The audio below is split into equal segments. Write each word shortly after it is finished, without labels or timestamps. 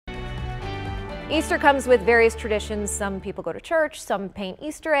Easter comes with various traditions. Some people go to church, some paint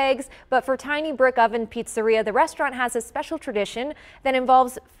Easter eggs, but for Tiny Brick Oven Pizzeria, the restaurant has a special tradition that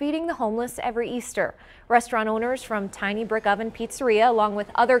involves feeding the homeless every Easter. Restaurant owners from Tiny Brick Oven Pizzeria, along with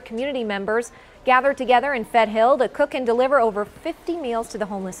other community members, gathered together in Fed Hill to cook and deliver over 50 meals to the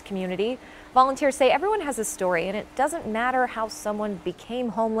homeless community. Volunteers say everyone has a story, and it doesn't matter how someone became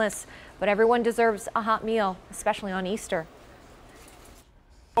homeless, but everyone deserves a hot meal, especially on Easter.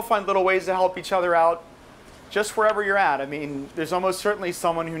 We'll find little ways to help each other out just wherever you're at. I mean, there's almost certainly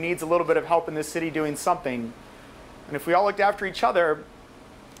someone who needs a little bit of help in this city doing something. And if we all looked after each other,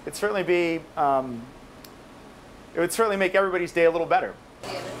 it'd certainly be, it would certainly make everybody's day a little better.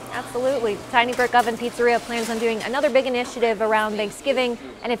 Absolutely. Tiny Brick Oven Pizzeria plans on doing another big initiative around Thanksgiving.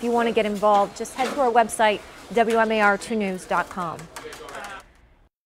 And if you want to get involved, just head to our website, WMAR2news.com.